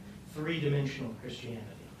for the 3-dimensional Christianity,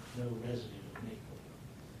 no residue of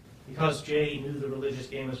make-believe. Because Jay knew the religious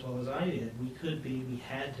game as well as I did, we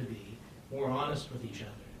had to be more honest with each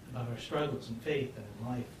other about our struggles in faith and in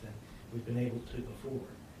life than we've been able to before.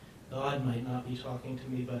 God might not be talking to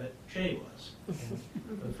me, but Jay was.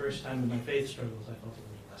 And for the first time in my faith struggles, I felt a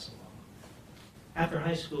little less alone. After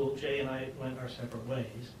high school, Jay and I went our separate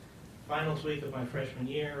ways. Finals week of my freshman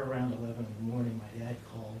year, around 11 in the morning, my dad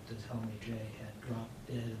called to tell me Jay had dropped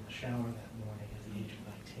dead in the shower that morning at the age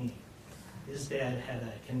of 19. His dad had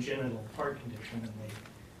a congenital heart condition, and they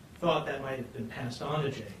thought that might have been passed on to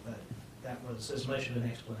Jay, but that was as much of an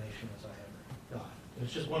explanation as I ever got. It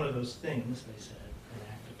was just one of those things, they said, an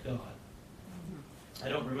act of God. I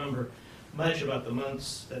don't remember much about the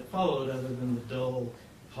months that followed other than the dull,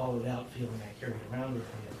 hollowed-out feeling I carried around with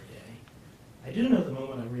me every day. I do know the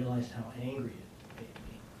moment I realized how angry it made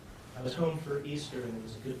me. I was home for Easter, and it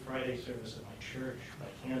was a Good Friday service at my church by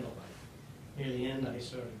candlelight. Near the end, I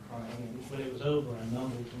started crying, and when it was over, I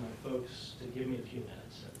mumbled to my folks to give me a few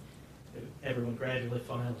minutes. And everyone gradually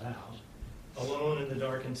filed out. Alone in the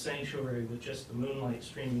darkened sanctuary with just the moonlight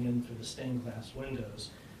streaming in through the stained glass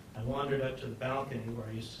windows, I wandered up to the balcony where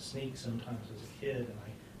I used to sneak sometimes as a kid, and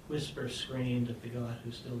I whisper screamed at the God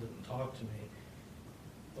who still didn't talk to me,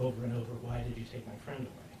 over and over, "Why did you take my friend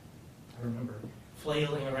away?" I remember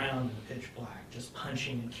flailing around in the pitch black, just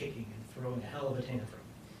punching and kicking and throwing a hell of a tantrum,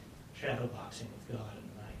 shadowboxing with God in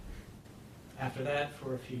the night. After that,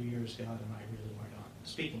 for a few years, God and I really weren't on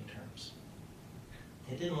speaking terms.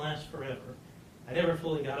 It didn't last forever. I never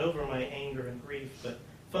fully got over my anger and grief, but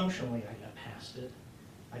functionally I got past it.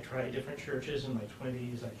 I tried different churches in my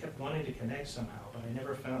 20s. I kept wanting to connect somehow, but I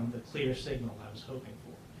never found the clear signal I was hoping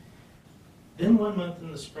for. Then one month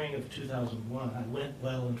in the spring of 2001, I went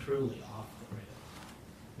well and truly off the rails.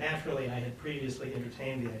 Naturally, I had previously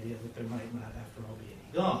entertained the idea that there might not, after all, be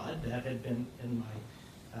any God. That had been in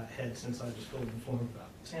my head since I was fully informed about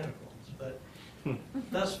Santa Claus. But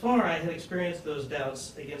thus far, I had experienced those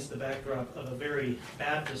doubts against the backdrop of a very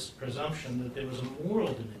Baptist presumption that there was a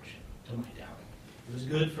moral dimension to my doubting. It was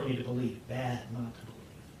good for me to believe, bad not to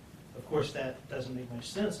believe. Of course, that doesn't make much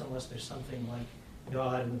sense unless there's something like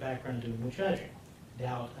God in the background doing the judging.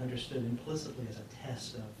 Doubt understood implicitly as a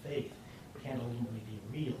test of faith can't ultimately be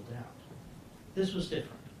real doubt. This was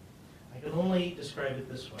different. I can only describe it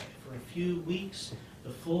this way. For a few weeks, the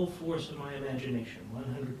full force of my imagination,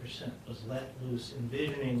 100%, was let loose,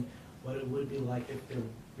 envisioning what it would be like if there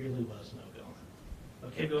really was no God.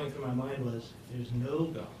 What kept going through my mind was, if there's no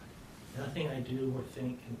God, nothing I do or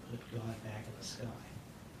think can put God back in the sky.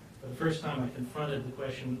 For the first time, I confronted the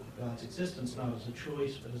question of God's existence not as a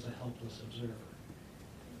choice, but as a helpless observer.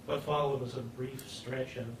 What followed was a brief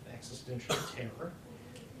stretch of existential terror.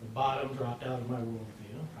 The bottom dropped out of my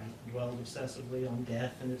worldview. I dwelled obsessively on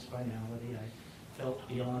death and its finality. I felt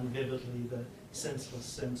beyond vividly the senseless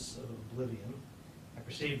sense of oblivion. I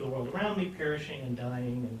perceived the world around me perishing and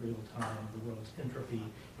dying in real time, the world's entropy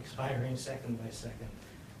expiring second by second.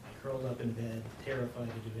 I curled up in bed, terrified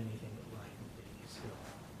to do anything but lie completely still.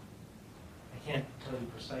 I can't tell you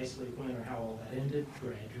precisely when or how all that ended.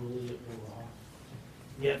 Gradually it wore off.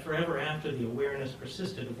 Yet forever after, the awareness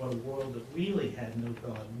persisted of what a world that really had no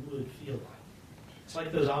God would feel like. It's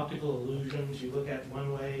like those optical illusions. You look at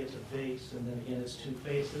one way, it's a vase, and then again it's two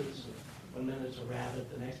faces. 1 minute it's a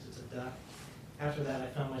rabbit, the next it's a duck. After that, I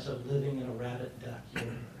found myself living in a rabbit-duck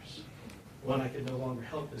universe. One I could no longer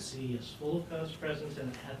help but see as full of God's presence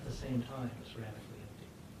and at the same time as radically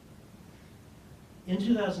empty.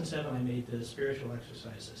 In 2007, I made the spiritual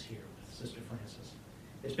exercises here with Sister Frances.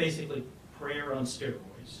 It's basically prayer on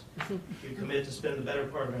steroids. You commit to spend the better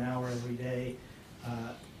part of an hour every day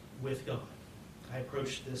with God. I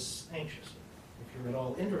approach this anxiously. If you're at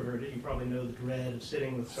all introverted, you probably know the dread of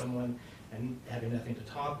sitting with someone and having nothing to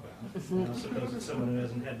talk about. Suppose it's someone who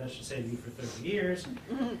hasn't had much to say to you for 30 years,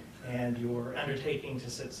 and you're undertaking to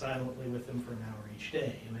sit silently with them for an hour each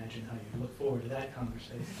day. Imagine how you look forward to that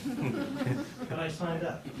conversation. But I signed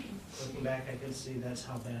up. Looking back, I can see that's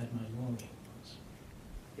how bad my longing was.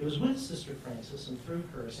 It was with Sister Frances, and through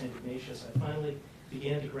her, St. Ignatius, I finally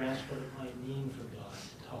began to grasp what it might mean for God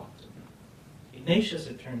to talk to me. Ignatius,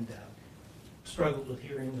 it turned out, struggled with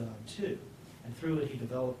hearing God too, and through it he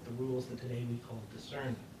developed the rules that today we call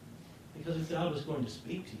discernment. Because if God was going to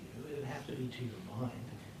speak to you, it would have to be to your mind.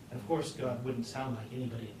 And of course, God wouldn't sound like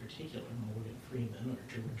anybody in particular, Morgan Freeman or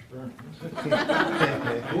George Burns.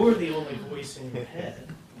 You're the only voice in your head,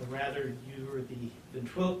 but rather you're the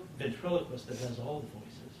ventriloquist that does all the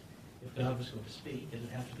voices. If God was going to speak, it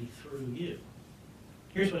would have to be through you.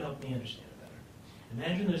 Here's what helped me understand it better.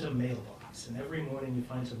 Imagine there's a mailbox, and every morning you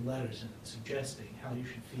find some letters in it suggesting how you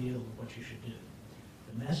should feel or what you should do.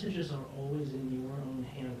 The messages are always in your own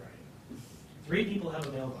handwriting. 3 people have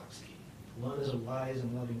a mailbox key. One is a wise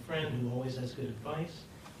and loving friend who always has good advice.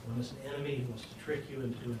 One is an enemy who wants to trick you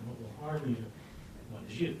into doing what will harm you. And one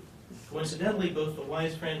is you. Coincidentally, both the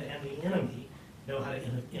wise friend and the enemy know how to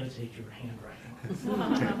imitate your handwriting.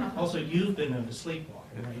 Also, you've been known to sleepwalk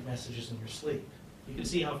and write messages in your sleep. You can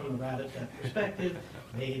see how from the rabbit-duck perspective,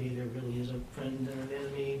 maybe there really is a friend and an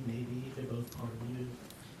enemy, maybe they're both part of you.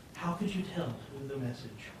 How could you tell who the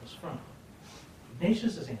message was from?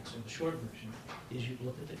 Ignatius' answer, the short version, is you'd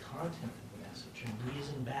look at the content of the message and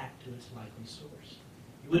reason back to its likely source.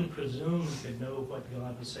 You wouldn't presume you could know what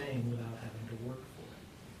God was saying without having to work for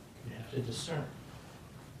it. You'd have to discern.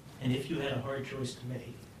 And if you had a hard choice to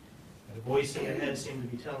make, and a voice in your head seemed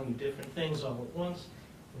to be telling you different things all at once,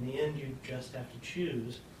 in the end you'd just have to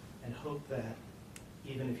choose and hope that,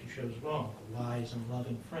 even if you chose wrong, a wise and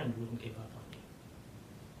loving friend wouldn't give up on you.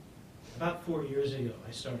 About 4 years ago,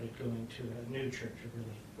 I started going to a new church, a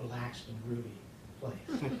really relaxed and groovy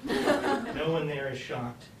place. No one there is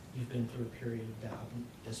shocked you've been through a period of doubt and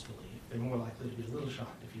disbelief. They're more likely to be a little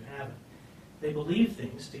shocked if you haven't. They believe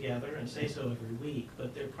things together and say so every week,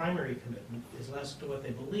 but their primary commitment is less to what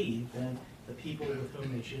they believe than the people with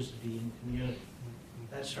whom they choose to be in community.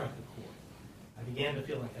 that struck a chord. I began to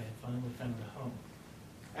feel like I had finally found a home.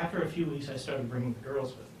 After a few weeks, I started bringing the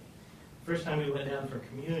girls with me. First time we went down for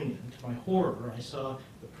communion, to my horror, I saw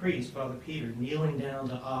the priest, Father Peter, kneeling down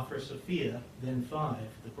to offer Sophia, then 5,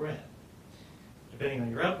 the bread. Depending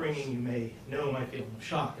on your upbringing, you may know my feeling of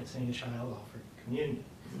shock at seeing a child offer communion.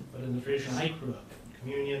 But in the tradition I grew up in,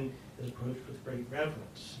 communion is approached with great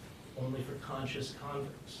reverence, only for conscious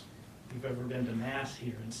converts. If you've ever been to Mass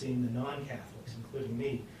here and seen the non-Catholics, including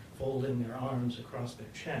me, folding their arms across their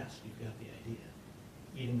chest, you've got the idea.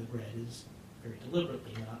 Eating the bread is very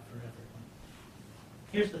deliberately not for everyone.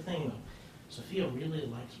 Here's the thing, though. Sophia really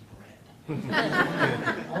likes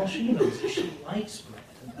bread. All she knows is she likes bread,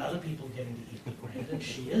 and other people getting to eat the bread, and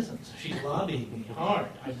she isn't. So she's lobbying me hard.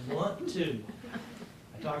 I want to.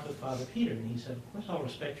 I talked with Father Peter, and he said, of course I'll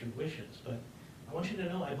respect your wishes, but I want you to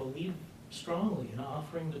know I believe strongly in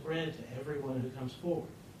offering the bread to everyone who comes forward.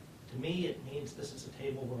 To me, it means this is a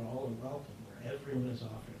table where all are welcome, where everyone is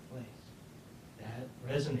offered a place. That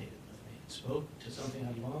resonated with me. It spoke to something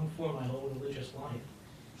I'd longed for my whole religious life,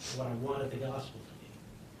 what I wanted the gospel to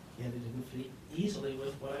be. Yet it didn't fit easily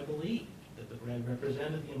with what I believed, that the bread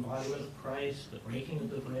represented the embodiment of Christ, the breaking of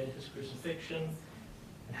the bread, his crucifixion,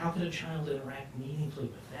 and how could a child interact meaningfully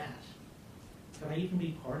with that? Could I even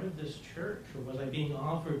be part of this church, or was I being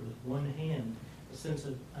offered with one hand a sense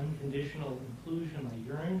of unconditional inclusion I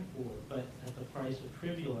yearned for, but at the price of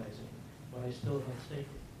trivializing what I still held sacred?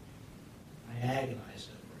 I agonized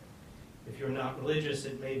over it. If you're not religious,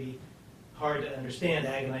 it may be hard to understand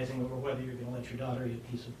agonizing over whether you're going to let your daughter eat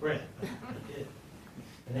a piece of bread, but I did.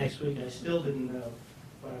 The next week, I still didn't know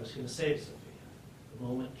what I was going to say to Sophia. The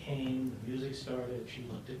moment came, the music started, she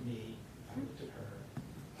looked at me, I looked at her.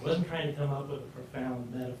 I wasn't trying to come up with a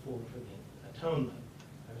profound metaphor for the atonement.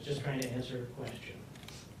 I was just trying to answer a question.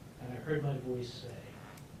 And I heard my voice say,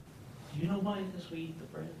 do you know why it is we eat the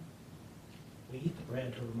bread? We eat the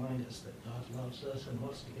bread to remind us that God loves us and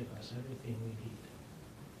wants to give us everything we need.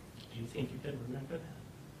 Do you think you can remember that?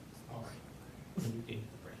 All right, then you can eat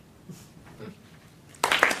the bread.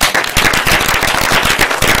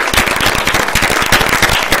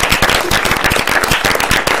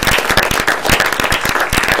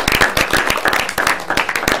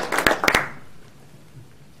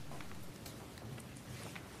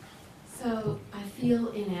 So I feel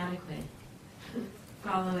inadequate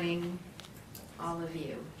following all of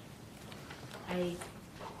you. I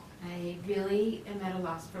really am at a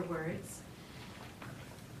loss for words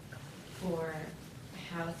for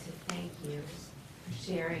how to thank you for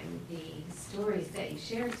sharing the stories that you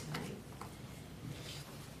shared tonight.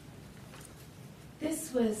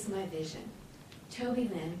 This was my vision. Toby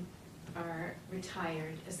Lynn, our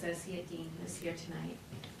retired associate dean, was here tonight.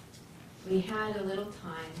 We had a little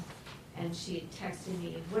time, and she had texted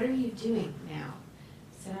me, "What are you doing now?"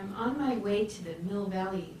 I said, "I'm on my way to the Mill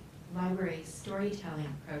Valley Library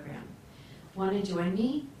storytelling program. Want to join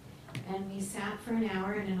me?" And we sat for an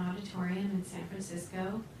hour in an auditorium in San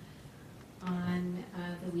Francisco on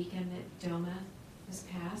the weekend that DOMA was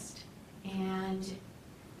passed. And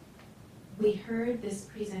we heard this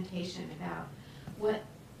presentation about what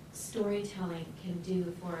storytelling can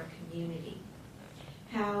do for a community,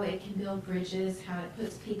 how it can build bridges, how it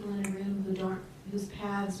puts people in a room whose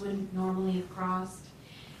paths wouldn't normally have crossed,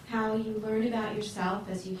 how you learn about yourself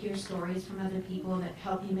as you hear stories from other people that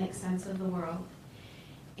help you make sense of the world.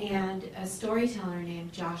 And a storyteller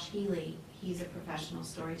named Josh Healy, he's a professional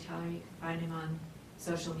storyteller, you can find him on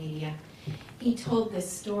social media. He told this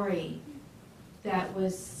story that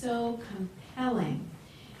was so compelling.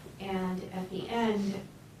 And at the end,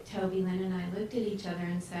 Toby, Lynn, and I looked at each other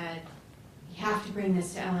and said, "You have to bring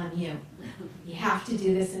this to LMU. You have to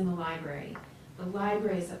do this in the library." The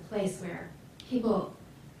library is a place where people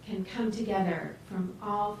can come together from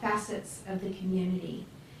all facets of the community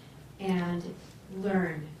and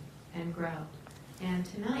learn and grow. And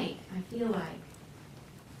tonight, I feel like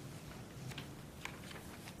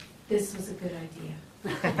this was a good idea.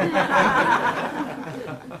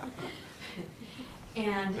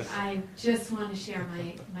 And I just want to share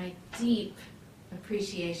my deep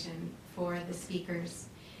appreciation for the speakers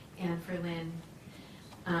and for Lynn,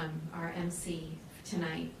 our MC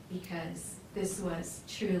tonight, because this was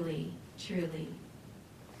truly, truly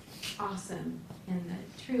awesome in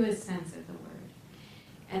the truest sense of the word.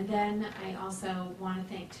 And then I also want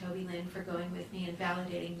to thank Toby Lynn for going with me and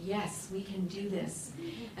validating, yes, we can do this.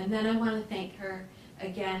 And then I want to thank her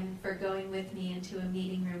again for going with me into a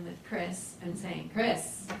meeting room with Chris and saying,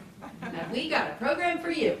 "Chris, we got a program for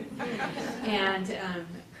you." And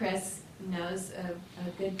Chris knows a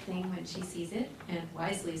good thing when she sees it and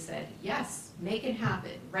wisely said, "Yes, make it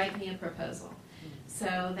happen. Write me a proposal."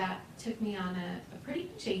 So that took me on a pretty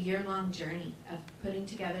much a year-long journey of putting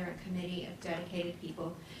together a committee of dedicated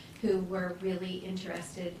people who were really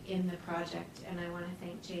interested in the project. And I want to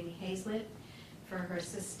thank Jamie Hazlett for her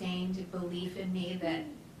sustained belief in me that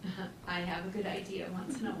I have a good idea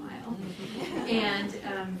once in a while, and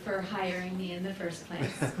for hiring me in the first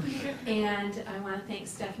place. And I want to thank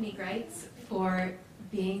Stephanie Greitz for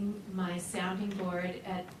being my sounding board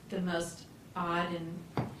at the most odd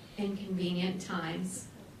and inconvenient times,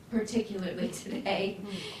 particularly today.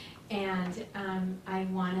 And I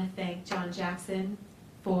want to thank John Jackson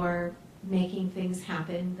for making things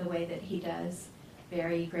happen the way that he does,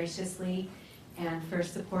 very graciously, and for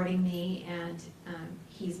supporting me. And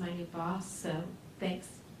he's my new boss, so thanks,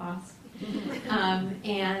 boss.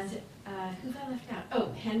 And who got left out?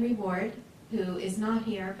 Oh, Henry Ward, who is not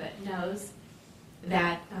here but knows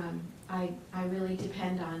that I really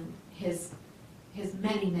depend on his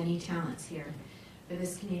many, many talents here for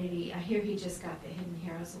this community. I hear he just got the Hidden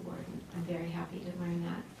Heroes Award, and I'm very happy to learn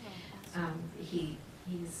that.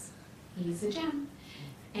 He's a gem.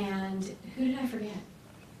 And who did I forget?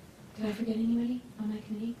 Did I forget anybody on my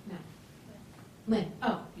committee? No. Lynn.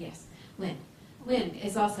 Oh, yes, Lynn. Lynn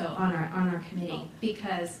is also on our committee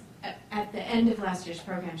because at the end of last year's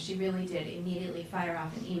program, she really did immediately fire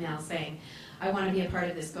off an email saying, I want to be a part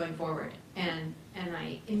of this going forward. And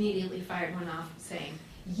I immediately fired one off saying,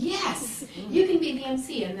 yes, you can be the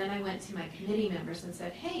MC. And then I went to my committee members and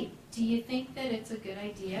said, hey, do you think that it's a good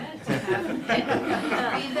idea to have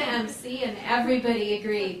be the MC? And everybody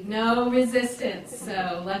agreed, no resistance,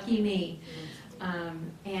 so lucky me.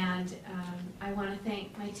 I want to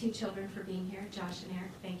thank my two children for being here, Josh and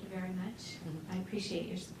Eric. Thank you very much. I appreciate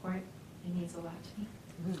your support. It means a lot to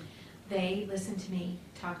me. They listen to me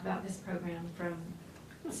talk about this program from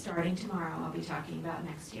starting tomorrow. I'll be talking about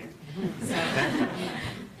next year. So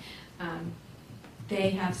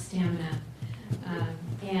they have stamina.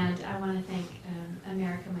 And I want to thank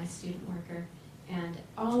America, my student worker, and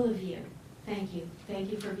all of you. Thank you.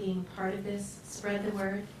 Thank you for being part of this. Spread the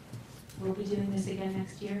word. We'll be doing this again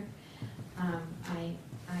next year. I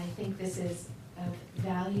think this is of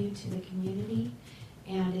value to the community,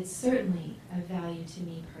 and it's certainly of value to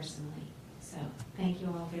me personally. So thank you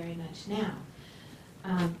all very much. Now,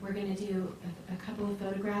 we're going to do a couple of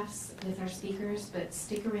photographs with our speakers, but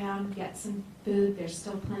stick around, get some food. There's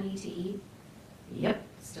still plenty to eat. Yep,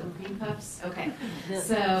 still cream puffs. Okay.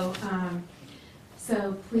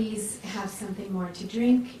 So please have something more to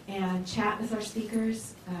drink and chat with our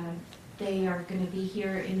speakers. They are going to be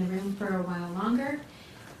here in the room for a while longer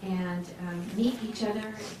and meet each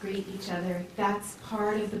other, greet each other. That's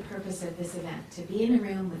part of the purpose of this event, to be in a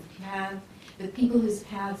room with people whose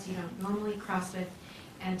paths you don't normally cross with,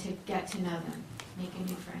 and to get to know them, make a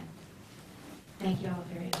new friend. Thank you all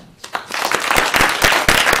very much.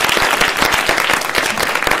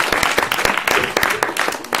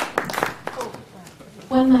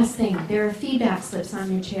 One last thing, there are feedback slips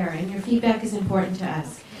on your chair, and your feedback is important to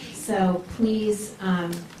us. So please,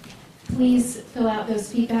 please fill out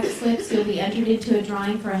those feedback slips. You'll be entered into a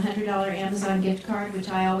drawing for a $100 Amazon gift card, which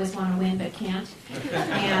I always want to win but can't.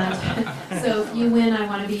 And so if you win, I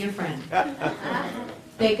want to be your friend.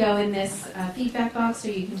 They go in this feedback box,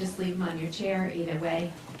 or you can just leave them on your chair, either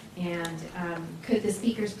way. And could the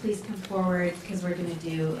speakers please come forward, because we're going to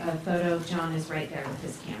do a photo. John is right there with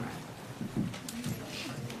his camera.